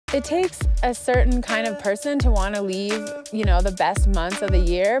It takes a certain kind of person to want to leave, you know, the best months of the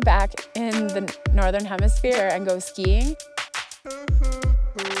year back in the Northern Hemisphere and go skiing.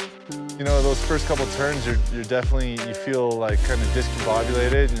 You know, those first couple turns, you're definitely, you feel like kind of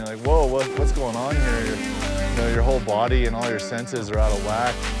discombobulated, and you're like, whoa, what's going on here? You know, your whole body and all your senses are out of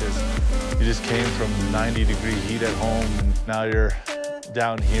whack because you just came from 90-degree heat at home, and now you're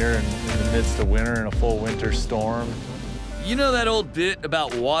down here in the midst of winter in a full winter storm. You know that old bit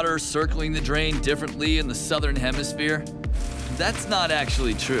about water circling the drain differently in the Southern Hemisphere? That's not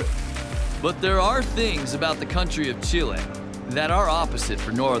actually true. But there are things about the country of Chile that are opposite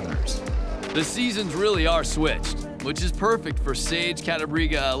for Northerners. The seasons really are switched, which is perfect for Sage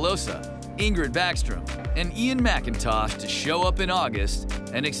Cattabriga-Alosa, Ingrid Backstrom, and McIntosh to show up in August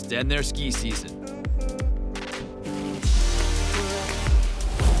and extend their ski season.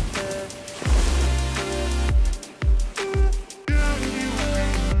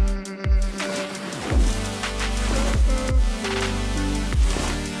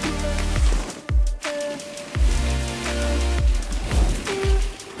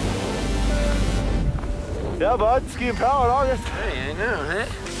 Yeah, bud, skiing power in August. Hey, I know, huh?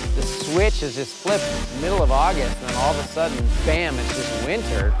 The switch is just flipped middle of August, and then all of a sudden, bam, it's just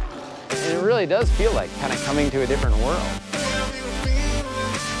winter. And it really does feel like kind of coming to a different world.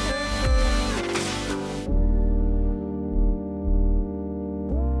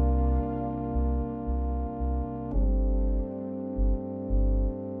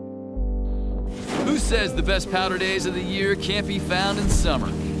 Who says the best powder days of the year can't be found in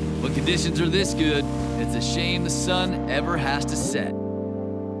summer? When conditions are this good, it's a shame the sun ever has to set.